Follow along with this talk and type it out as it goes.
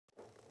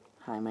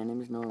Hi, my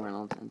name is Noah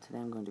Reynolds, and today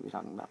I'm going to be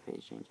talking about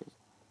phase changes.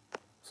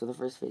 So the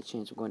first phase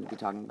change we're going to be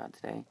talking about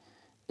today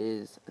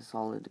is a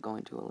solid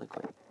going to a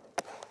liquid.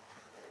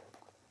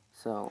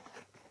 So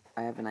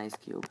I have an ice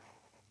cube,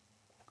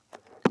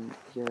 and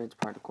here are its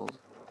particles.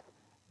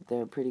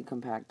 They're pretty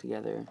compact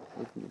together,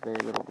 with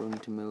very little room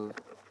to move.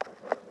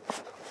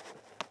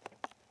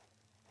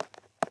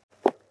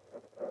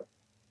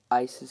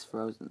 Ice is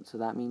frozen, so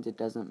that means it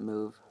doesn't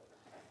move.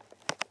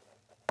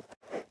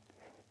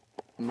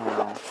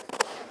 Now,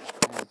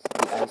 as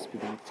the ice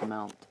begins to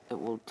melt, it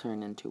will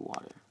turn into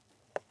water.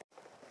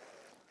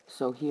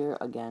 So here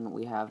again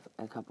we have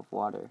a cup of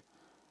water,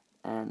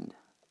 and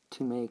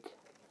to make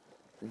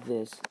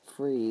this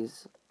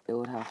freeze, it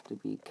would have to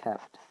be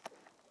kept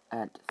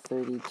at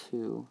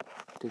 32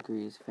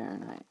 degrees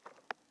Fahrenheit.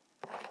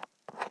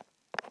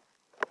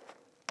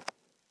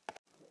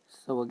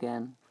 So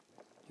again,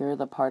 here are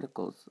the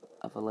particles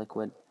of a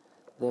liquid.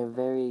 They're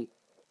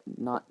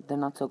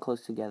not so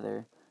close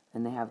together,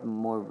 and they have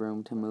more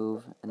room to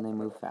move, and they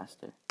move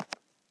faster.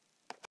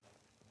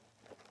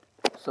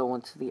 So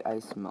once the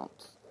ice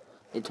melts,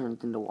 it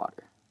turns into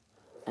water.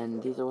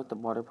 And these are what the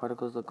water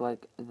particles look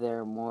like.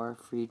 They're more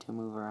free to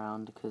move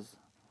around because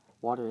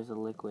water is a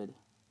liquid,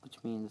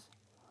 which means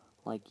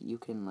you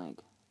can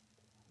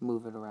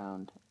move it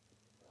around.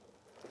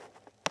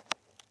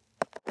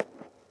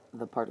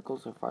 The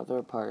particles are farther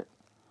apart,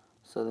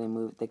 so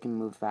they can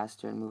move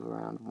faster and move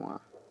around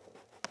more.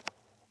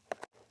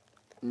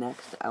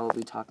 Next, I will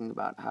be talking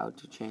about how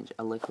to change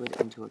a liquid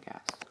into a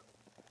gas.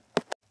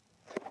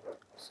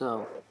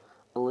 So,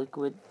 a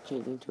liquid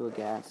changing to a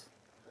gas.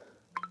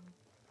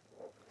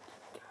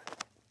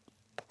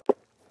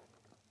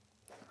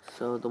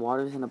 So the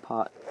water is in a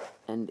pot,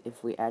 and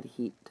if we add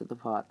heat to the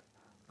pot,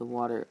 the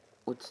water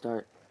would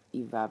start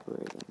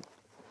evaporating.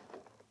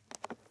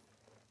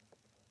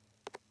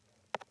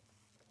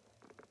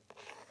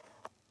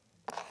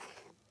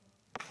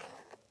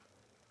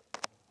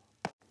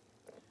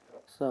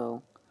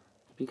 So,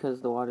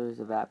 because the water is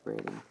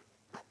evaporating,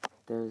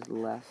 there's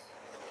less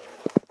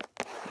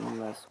and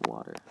less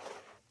water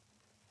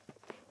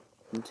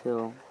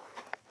until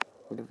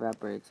it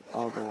evaporates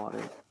all the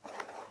water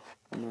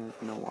and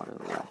there's no water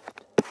left.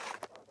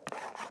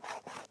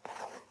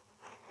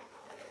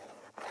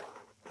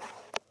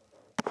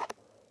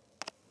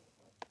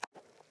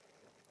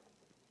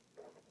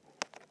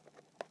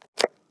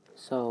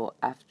 So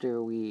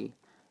after we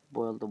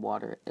boiled the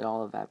water, it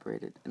all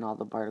evaporated and all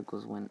the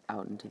particles went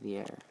out into the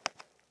air.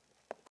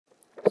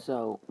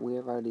 So we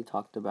have already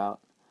talked about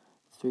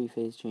 3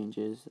 phase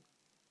changes,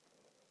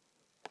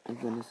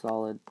 and then a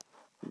solid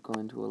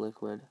going to a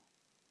liquid,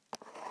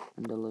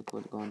 and a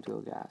liquid going to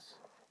a gas.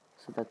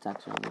 So that's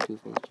actually only 2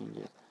 phase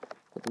changes.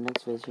 But the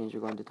next phase change we're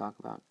going to talk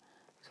about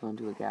is going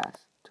to a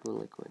gas to a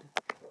liquid.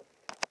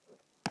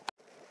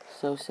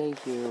 So say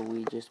here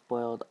we just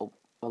boiled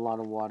a lot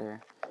of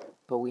water,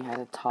 but we had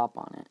a top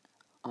on it,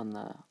 on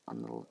the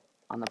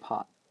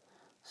pot.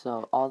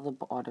 So all the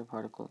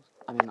particles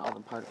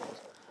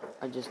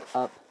are just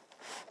up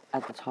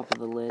at the top of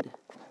the lid.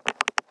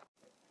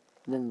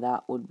 Then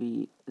that would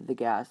be the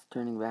gas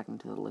turning back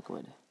into the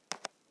liquid.